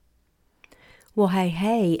Well,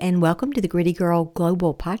 hey, and welcome to the Gritty Girl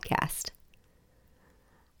Global Podcast.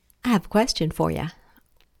 I have a question for you.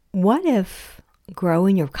 What if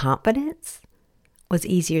growing your confidence was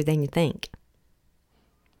easier than you think?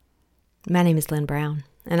 My name is Lynn Brown,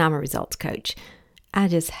 and I'm a results coach. I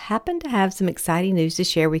just happen to have some exciting news to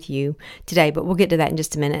share with you today, but we'll get to that in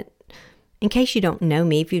just a minute. In case you don't know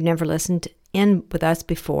me, if you've never listened in with us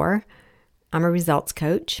before, I'm a results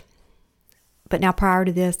coach. But now prior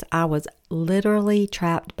to this, I was literally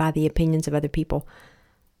trapped by the opinions of other people.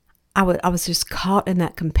 I was just caught in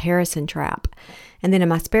that comparison trap. And then in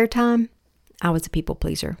my spare time, I was a people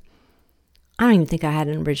pleaser. I don't even think I had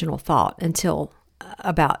an original thought until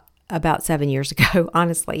about 7 years ago,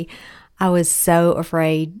 honestly. I was so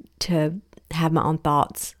afraid to have my own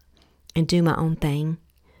thoughts and do my own thing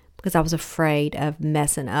because I was afraid of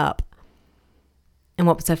messing up. And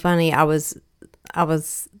what was so funny, I was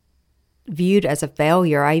viewed as a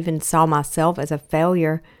failure. I even saw myself as a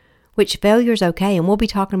failure, which failure is okay. And we'll be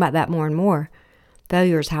talking about that more and more.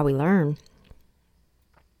 Failure is how we learn.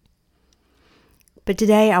 But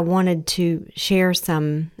today I wanted to share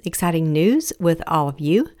some exciting news with all of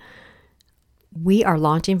you. We are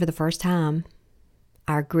launching for the first time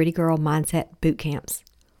our Gritty Girl Mindset Bootcamps.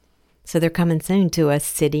 So they're coming soon to a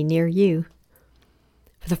city near you.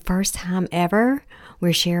 For the first time ever,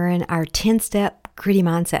 we're sharing our 10-step gritty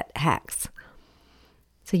mindset hacks.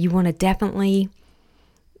 So you want to definitely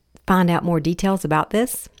find out more details about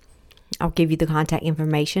this. I'll give you the contact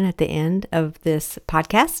information at the end of this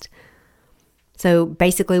podcast. So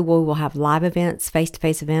basically, we will have live events,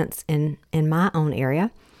 face-to-face events in my own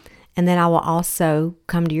area. And then I will also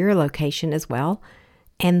come to your location as well.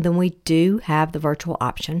 And then we do have the virtual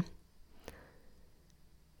option.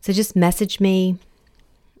 So just message me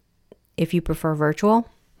if you prefer virtual,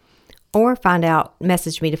 or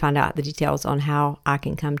message me to find out the details on how I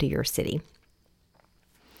can come to your city.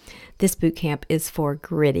 This boot camp is for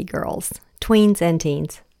gritty girls, tweens and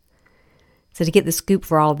teens. So to get the scoop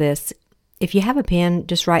for all this, if you have a pen,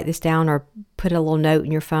 just write this down or put a little note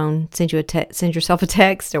in your phone, send yourself a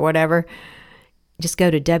text or whatever. Just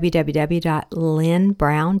go to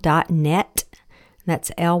www.lynnbrown.net.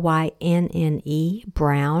 That's LYNNE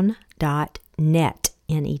brown.net,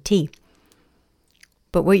 N-E-T.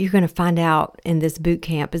 But what you're going to find out in this boot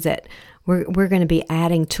camp is that we're going to be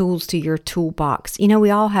adding tools to your toolbox. You know, we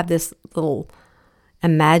all have this little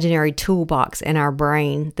imaginary toolbox in our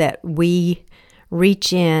brain that we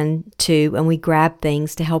reach in to and we grab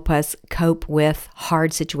things to help us cope with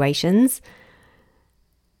hard situations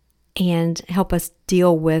and help us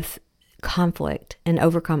deal with conflict and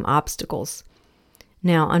overcome obstacles.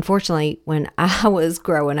 Now, unfortunately, when I was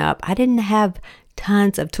growing up, I didn't have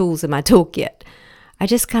tons of tools in my toolkit. I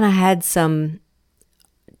just kind of had some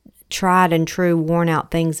tried and true, worn out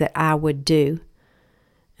things that I would do.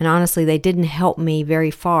 And honestly, they didn't help me very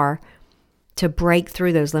far to break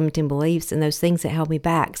through those limiting beliefs and those things that held me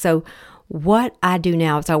back. So what I do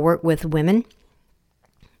now is I work with women.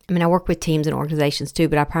 I work with teams and organizations too,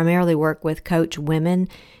 but I primarily work with coach women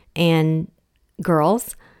and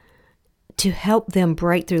girls to help them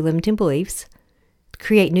break through limiting beliefs,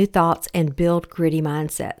 create new thoughts, and build gritty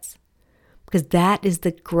mindsets. Because that is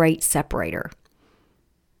the great separator.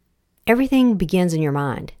 Everything begins in your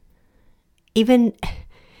mind. Even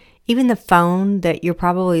the phone that you're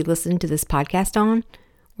probably listening to this podcast on,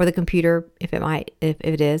 or the computer, if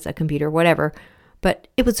it is a computer, whatever. But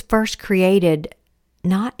it was first created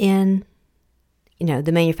not in,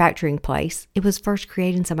 the manufacturing place. It was first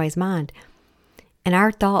created in somebody's mind. And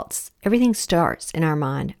our thoughts, everything starts in our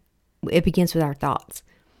mind. It begins with our thoughts.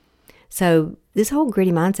 So this whole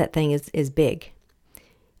gritty mindset thing is big.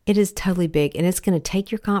 It is totally big, and it's going to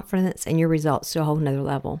take your confidence and your results to a whole nother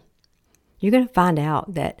level. You're going to find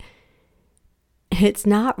out that it's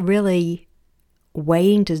not really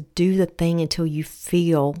waiting to do the thing until you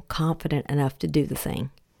feel confident enough to do the thing.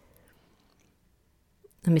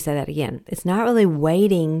 Let me say that again. It's not really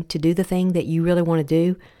waiting to do the thing that you really want to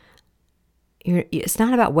do. It's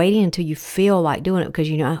not about waiting until you feel like doing it, because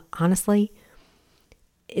honestly,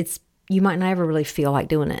 you might not ever really feel like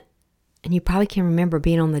doing it. And you probably can remember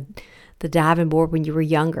being on the diving board when you were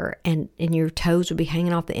younger, and your toes would be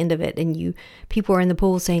hanging off the end of it, and people were in the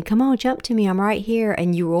pool saying, "Come on, jump to me, I'm right here."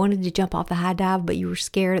 And you wanted to jump off the high dive, but you were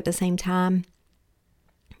scared at the same time.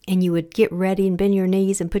 And you would get ready and bend your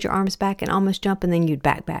knees and put your arms back and almost jump, and then you'd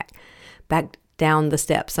back down the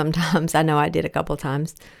steps sometimes. I know I did a couple of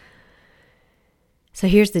times. So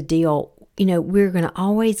here's the deal. We're going to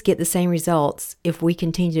always get the same results if we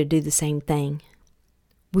continue to do the same thing.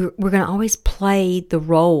 We're going to always play the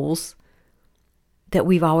roles that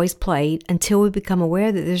we've always played until we become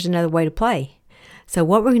aware that there's another way to play. So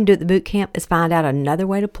what we're going to do at the boot camp is find out another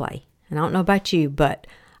way to play. And I don't know about you, but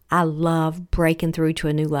I love breaking through to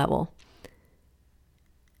a new level.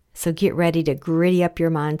 So get ready to gritty up your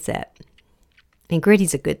mindset. And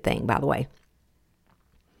gritty's a good thing, by the way.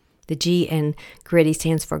 The G in gritty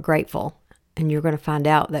stands for grateful. And you're going to find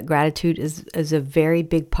out that gratitude is a very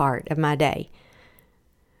big part of my day.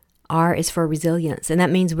 R is for resilience, and that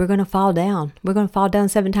means we're going to fall down. We're going to fall down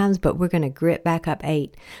 7 times, but we're going to grit back up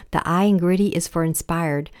 8. The I in gritty is for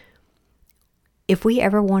inspired. If we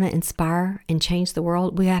ever want to inspire and change the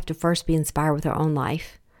world, we have to first be inspired with our own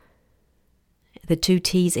life. The 2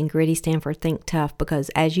 T's in gritty stand for think tough, because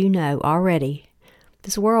as you know already,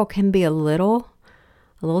 this world can be a little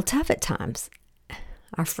tough at times.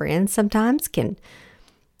 Our friends sometimes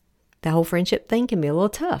the whole friendship thing can be a little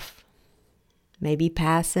tough. Maybe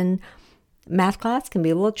passing math class can be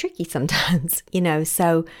a little tricky sometimes,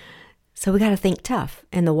 so we got to think tough.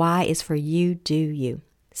 And the Y is for you, do you.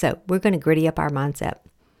 So we're going to gritty up our mindset.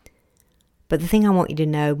 But the thing I want you to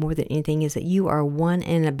know more than anything is that you are 1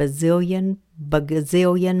 in a bazillion,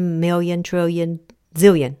 bagazillion, million, trillion,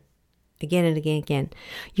 zillion. Again and again and again.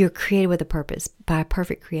 You're created with a purpose by a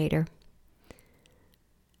perfect creator.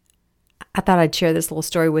 I thought I'd share this little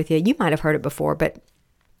story with you. You might have heard it before, but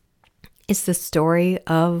it's the story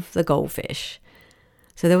of the goldfish.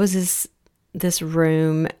 So there was this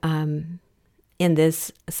room in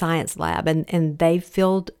this science lab, and they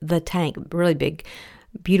filled the tank, really big,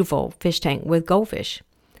 beautiful fish tank, with goldfish.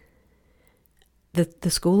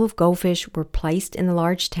 The school of goldfish were placed in the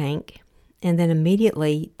large tank, and then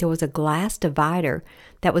immediately there was a glass divider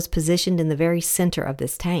that was positioned in the very center of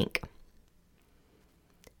this tank.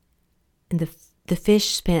 And the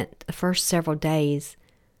fish spent the first several days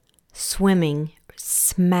swimming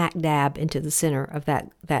smack dab into the center of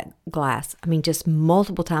that glass. I mean, just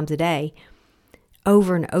multiple times a day,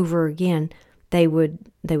 over and over again, they would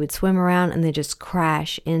swim around and then just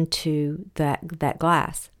crash into that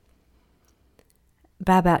glass.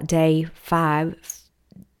 By about day 5,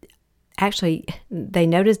 actually, they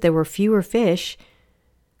noticed there were fewer fish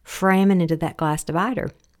framming into that glass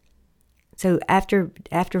divider. So after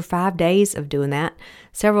 5 days of doing that,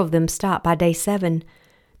 several of them stopped. By day 7,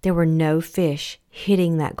 there were no fish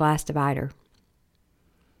hitting that glass divider.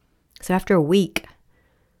 So after a week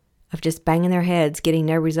of just banging their heads, getting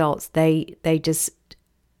no results, they just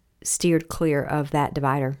steered clear of that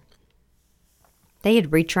divider. They had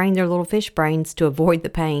retrained their little fish brains to avoid the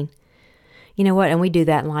pain. You know what? And we do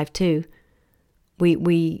that in life too.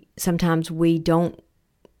 We sometimes we don't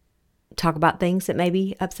talk about things that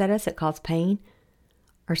maybe upset us, that cause pain.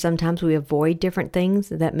 Or sometimes we avoid different things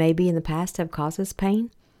that maybe in the past have caused us pain.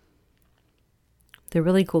 The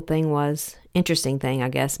really cool thing was, interesting thing, I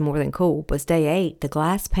guess, more than cool, was day 8, the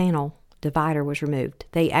glass panel divider was removed.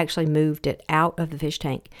 They actually moved it out of the fish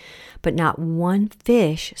tank, but not one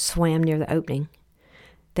fish swam near the opening.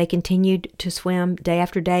 They continued to swim day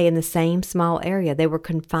after day in the same small area. They were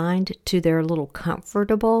confined to their little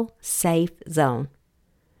comfortable, safe zone.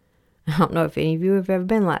 I don't know if any of you have ever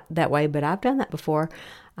been that way, but I've done that before.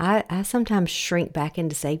 I sometimes shrink back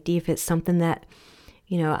into safety if it's something that,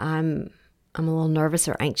 I'm a little nervous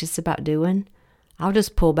or anxious about doing. I'll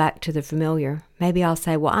just pull back to the familiar. Maybe I'll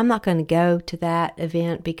say, well, I'm not going to go to that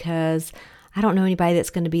event because I don't know anybody that's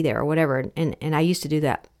going to be there or whatever. And I used to do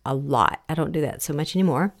that a lot. I don't do that so much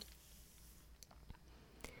anymore.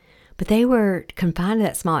 But they were confined to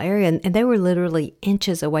that small area, and they were literally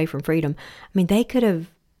inches away from freedom. I mean, they could have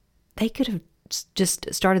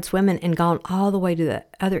just started swimming and gone all the way to the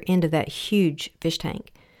other end of that huge fish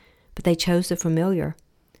tank. But they chose the familiar.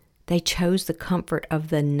 They chose the comfort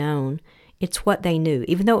of the known. It's what they knew.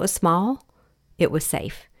 Even though it was small, it was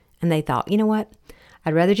safe. And they thought, you know what?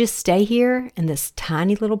 I'd rather just stay here in this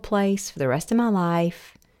tiny little place for the rest of my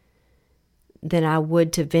life than I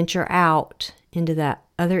would to venture out into that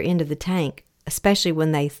other end of the tank, especially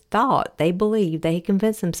when they believed, they had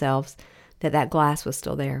convinced themselves that glass was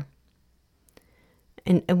still there.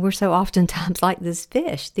 And we're so oftentimes like these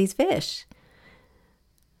fish.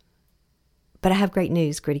 But I have great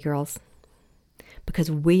news, gritty girls,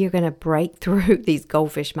 because we are going to break through these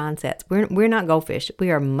goldfish mindsets. We're not goldfish.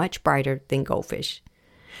 We are much brighter than goldfish.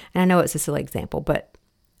 And I know it's a silly example, but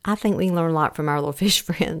I think we can learn a lot from our little fish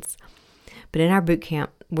friends. But in our boot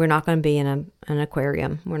camp, we're not going to be in an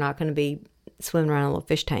aquarium. We're not going to be swimming around a little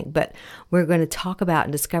fish tank. But we're going to talk about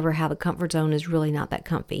and discover how the comfort zone is really not that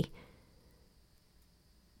comfy.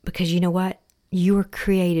 Because you know what? You were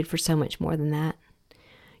created for so much more than that.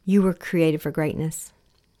 You were created for greatness.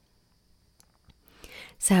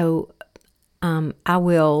 So I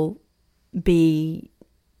will be,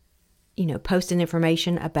 posting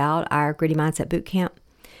information about our Gritty Mindset Bootcamp,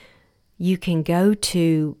 you can go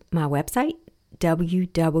to my website,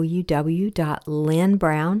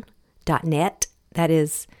 www.lynnebrown.net. That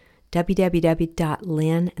is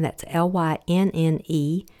www.lynn, and that's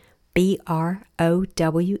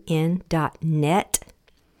LYNNEBROWN.net.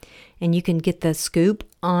 And you can get the scoop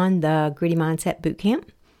on the Gritty Mindset Bootcamp.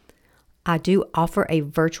 I do offer a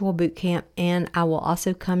virtual bootcamp, and I will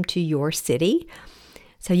also come to your city.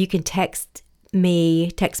 So you can text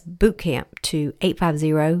bootcamp to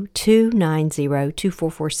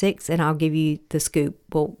 850-290-2446, and I'll give you the scoop.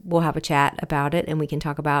 We'll have a chat about it, and we can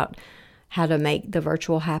talk about how to make the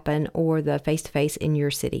virtual happen or the face-to-face in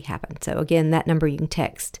your city happen. So again, that number you can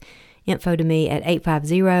text info to me at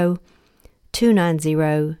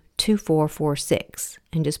 850-290-2446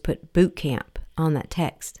 and just put bootcamp on that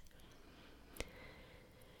text.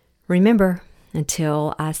 Remember,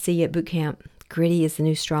 until I see you at bootcamp, gritty is the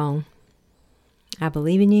new strong. I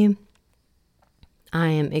believe in you. I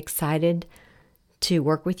am excited to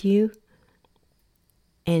work with you.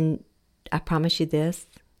 And I promise you this,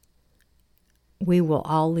 we will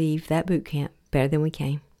all leave that bootcamp better than we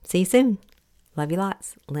came. See you soon. Love you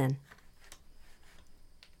lots. Lynn.